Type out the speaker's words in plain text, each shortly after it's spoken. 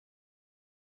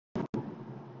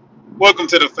Welcome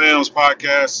to the FAMS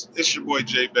podcast. It's your boy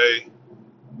J Bay.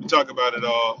 We talk about it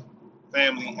all: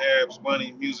 family, abs,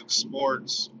 money, music,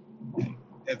 sports.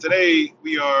 And today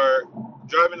we are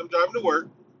driving. I'm driving to work.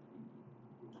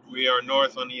 We are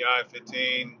north on the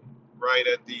I-15, right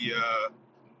at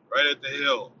the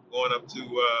hill, going up to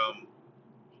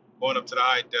the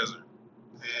high desert.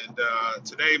 And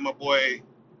today, my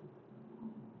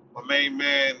main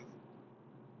man,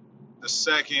 the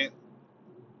second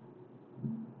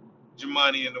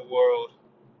Jemani in the world,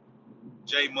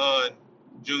 J Mon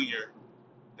Jr.,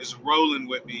 is rolling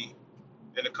with me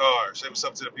in the car. Say what's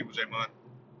up to the people, J Mon.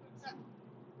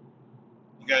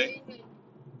 You got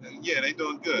Yeah, they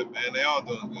doing good, man. They all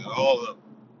doing good, all of them,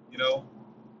 you know.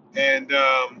 And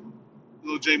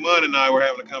little J Mun and I were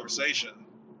having a conversation,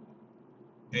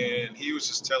 and he was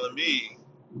just telling me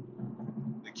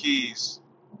the keys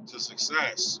to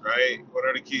success, right? What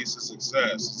are the keys to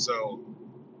success? So,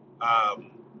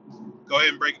 um, go ahead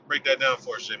and break that down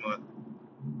for us, J Mun.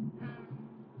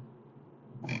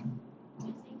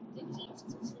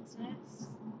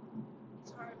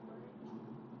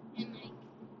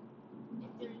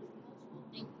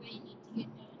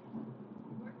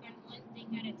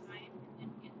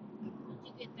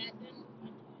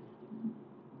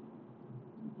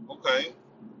 Okay,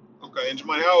 okay. And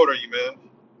Jemani, how old are you, man?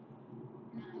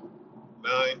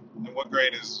 9. And what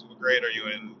grade are you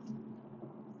in?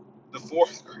 The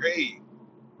fourth grade.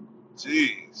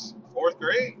 Jeez, fourth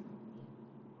grade.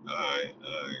 All right,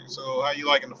 all right. So, how you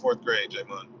liking the fourth grade, J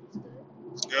Mun?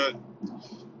 It's good.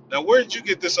 Now, where did you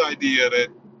get this idea that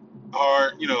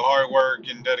hard work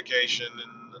and dedication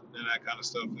and that kind of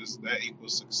stuff is that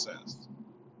equals success?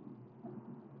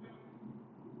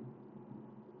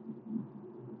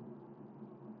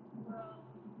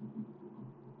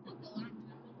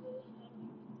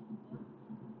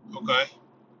 Okay,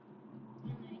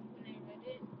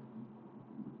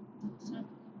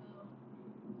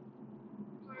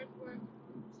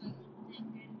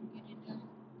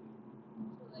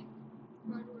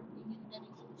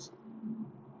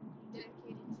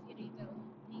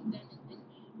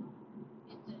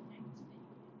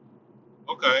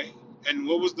 okay. And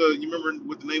you remember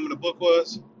what the name of the book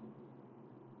was?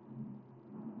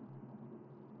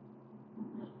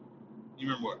 You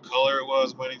remember what color it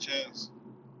was by any chance?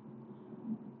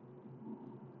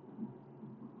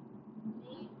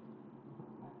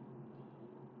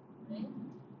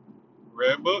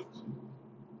 Red book?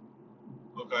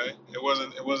 Okay. It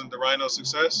wasn't the Rhino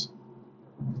Success?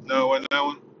 No, it wasn't that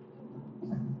one?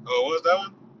 Oh, what was that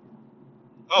one?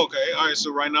 Oh, okay. All right,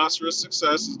 so Rhinoceros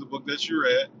Success is the book that you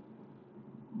read,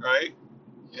 right?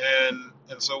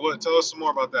 And so what tell us some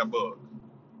more about that book.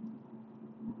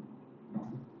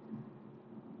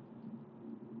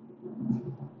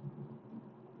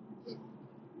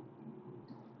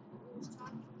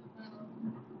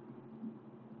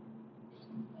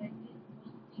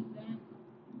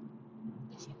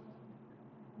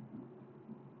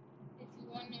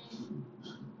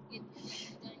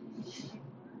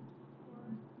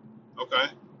 Okay.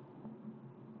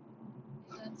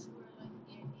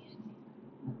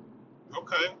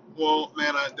 Okay. Well,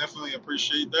 man, I definitely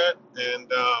appreciate that,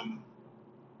 and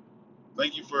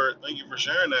thank you for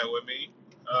sharing that with me.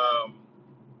 Um,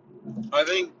 I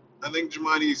think I think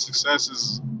Jemani's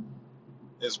success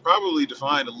is probably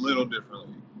defined a little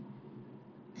differently.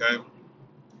 Okay,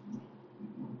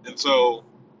 and so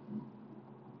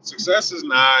success is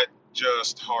not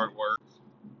just hard work.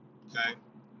 Okay,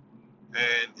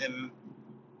 and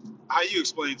how you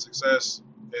explain success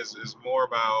is more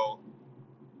about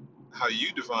how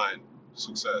you define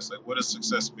success. Like, what does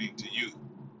success mean to you?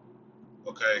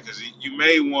 Okay, because you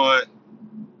may want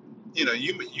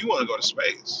you want to go to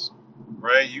space,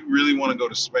 right? You really want to go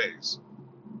to space.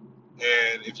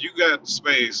 And if you got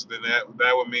space, then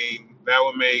that would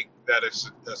make that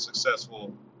a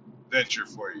successful venture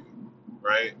for you,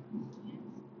 right?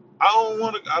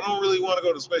 I don't really want to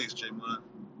go to space, J Mon,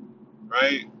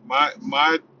 right?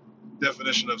 My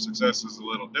definition of success is a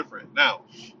little different. Now,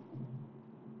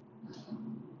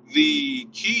 the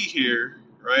key here,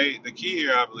 right? The key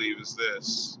here, I believe, is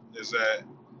this: is that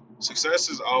success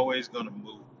is always going to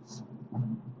move.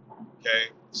 Okay,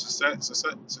 success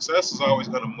is always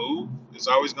going to move. It's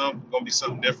always going to be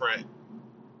something different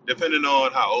depending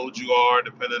on how old you are,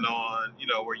 depending on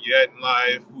where you're at in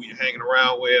life, who you're hanging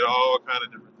around with, all kind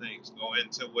of different things go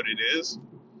into what it is.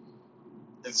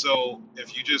 And so,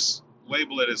 if you just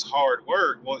label it as hard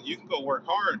work, well, you can go work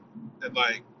hard at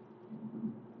like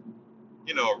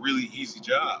a really easy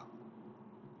job,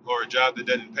 or a job that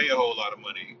doesn't pay a whole lot of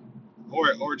money,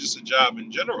 or just a job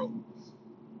in general.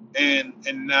 and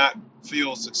not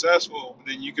feel successful,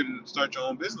 then you can start your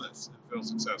own business and feel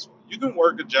successful. You can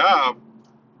work a job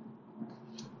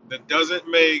that doesn't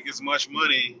make as much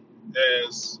money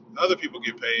as other people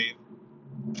get paid,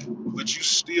 but you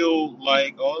still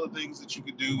like all the things that you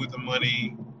could do with the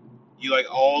money. You like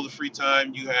all the free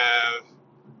time you have,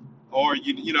 or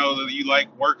you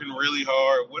like working really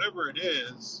hard, whatever it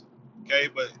is. Okay,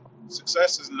 but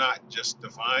success is not just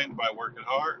defined by working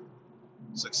hard.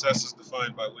 Success is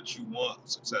defined by what you want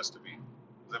success to be.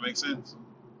 Does that make sense?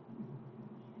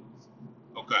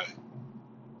 Okay.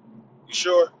 You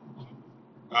sure?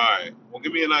 All right. Well,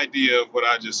 give me an idea of what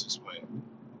I just explained.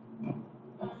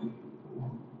 Um,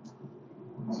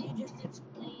 so you just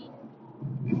explained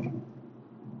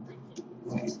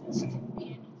like success could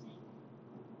be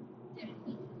anything that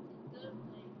we can think of,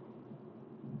 like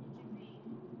it could be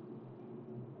being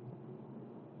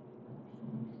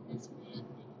a businessman,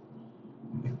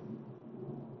 it could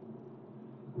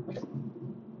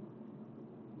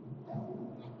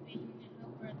be like being a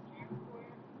helper at the airport,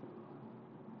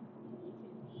 it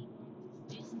could be going to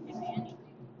space, it could be anything.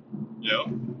 Yeah.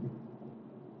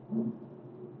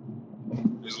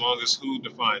 As long as who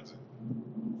defines it.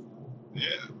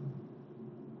 Yeah.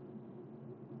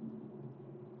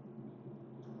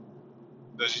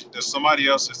 Does somebody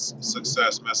else's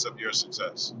success mess up your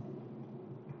success?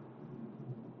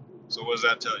 So what does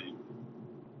that tell you?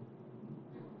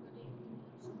 Everybody can have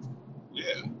success.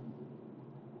 Yeah.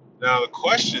 Now the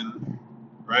question,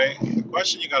 right? The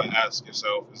question you got to ask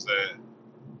yourself is that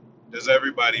does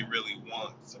everybody really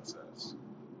want success?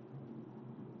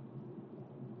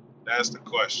 That's the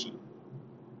question,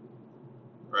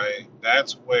 right?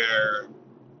 That's where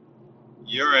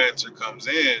your answer comes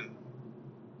in,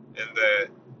 and that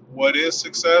what is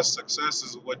success? Success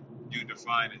is what you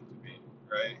define it to be,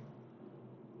 right?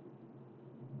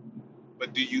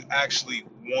 But do you actually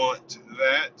want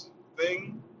that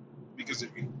thing? Because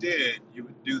if you did, you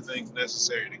would do things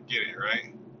necessary to get it,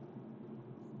 right?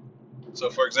 So,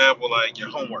 for example, like your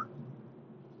homework.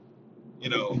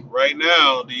 Right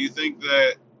now, do you think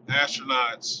that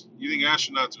astronauts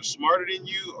are smarter than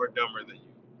you or dumber than you?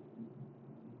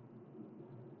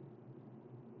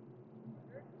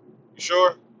 Order? You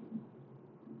sure?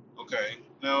 Okay.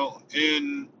 Now,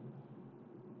 in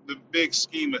the big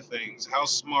scheme of things, how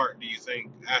smart do you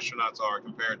think astronauts are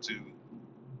compared to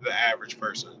the average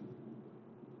person?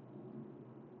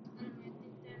 I think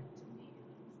that to be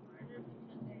smarter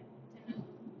because they have to know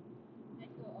like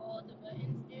what all the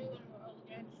buttons do and what all the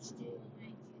gadgets do and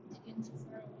like if they get too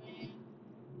far away and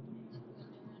like when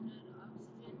they run out of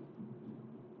oxygen.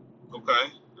 Okay.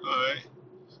 All right.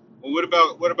 Well,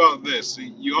 what about this?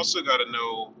 See, you also got to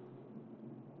know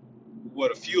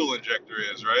what a fuel injector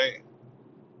is, right?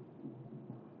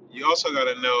 You also got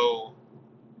to know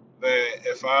that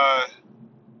if I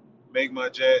make my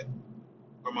jet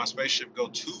or my spaceship go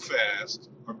too fast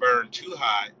or burn too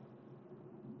hot,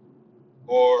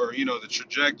 or the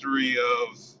trajectory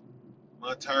of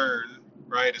my turn,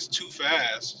 right, is too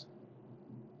fast,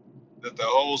 that the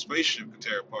whole spaceship could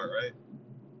tear apart, right?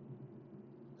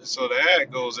 And so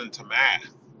that goes into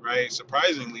math, right?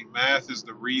 Surprisingly, math is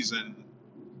the reason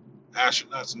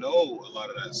astronauts know a lot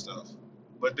of that stuff.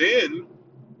 But then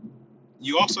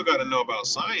you also got to know about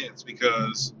science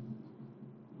because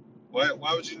why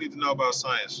would you need to know about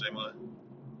science, Jamon?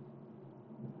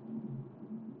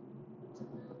 To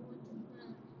know what to put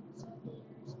on inside your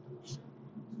spaceship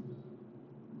and to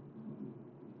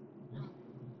know um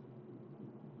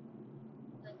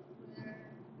like where like with the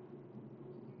atmosphere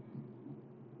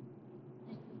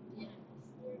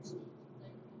so you could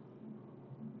like kind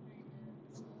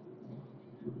of slow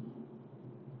everything and not be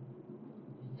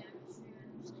with the atmosphere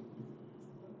and just like if you just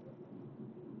float.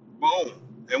 Boom.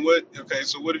 And okay,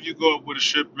 so what if you go up with a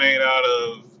ship made out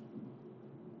of,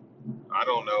 I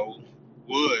don't know,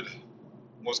 wood?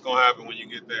 What's going to happen when you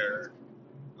get there?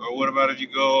 Or what about if you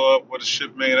go up with a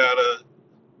ship made out of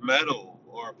metal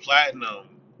or platinum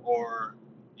or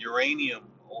uranium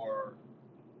or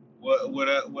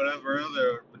whatever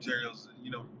other materials?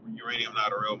 Uranium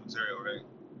not a real material, right?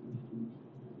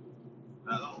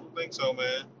 I don't think so,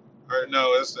 man. Or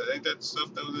no, ain't that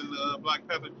stuff that was in Black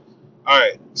Panther? All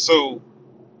right, so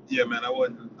yeah, man,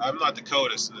 I'm not the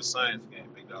coldest in the science game,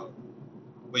 big dog.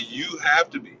 But you have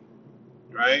to be,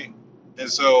 right? And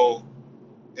so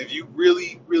if you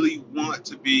really, really want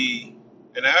to be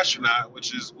an astronaut,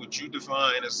 which is what you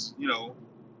define as,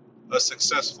 a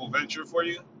successful venture for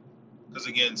you, because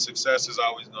again, success is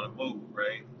always going to move,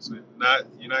 right? So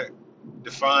you're not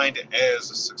defined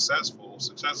as a successful.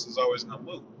 Success is always going to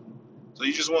move. So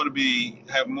you just want to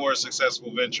have more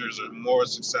successful ventures or more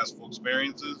successful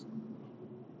experiences.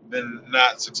 than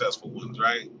not successful ones,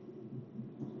 right?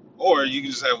 Or you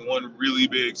can just have one really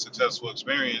big successful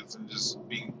experience and just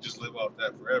live off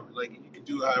that forever. Like you can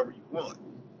do however you want.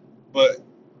 But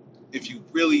if you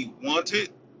really want it,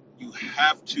 you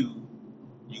have to,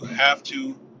 you have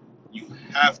to, you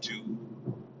have to,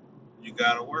 you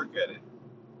gotta work at it.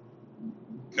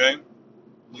 Okay?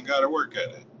 You gotta work at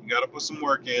it. You gotta put some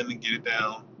work in and get it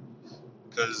down.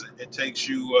 Because it takes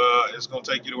you, it's gonna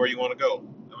take you to where you wanna go.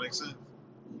 That makes sense?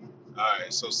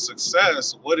 Alright, so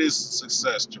success, what is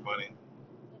success, Jamani?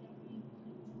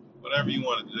 Whatever you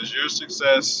want. Is your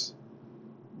success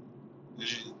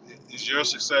is, is your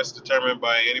success determined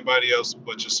by anybody else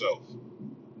but yourself?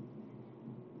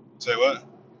 Say what?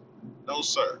 No,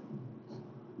 sir.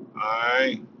 All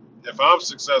right. If I'm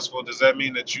successful, does that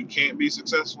mean that you can't be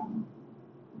successful?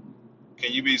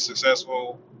 Can you be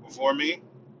successful before me?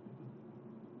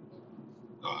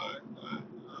 All right. All right.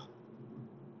 All right.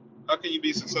 How can you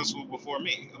be successful before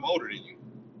me? I'm older than you.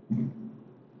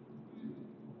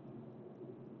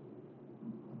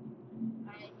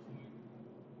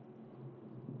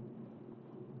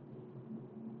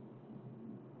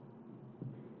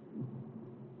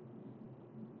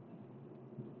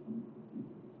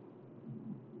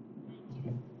 I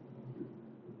can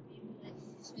maybe like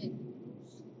set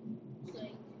goals. It's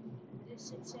like this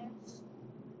success,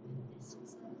 this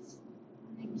success,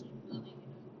 and then keep building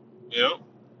it up. Yeah.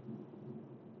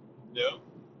 Yeah.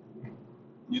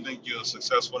 You think you're a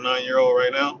successful 9-year-old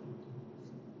right now?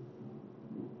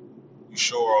 You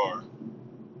sure are.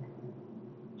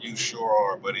 You sure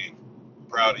are, buddy. I'm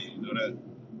proud of you. You know that?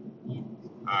 Yeah.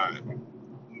 All right.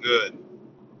 Good.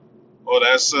 Well,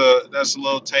 that's a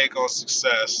little take on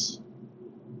success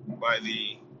by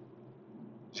the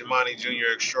Jimani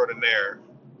Jr. extraordinaire,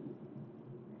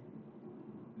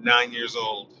 9 years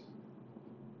old.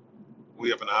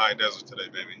 We up in the high desert today,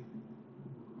 baby.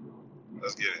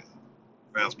 Let's get it.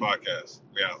 Fans Podcast.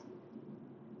 We out.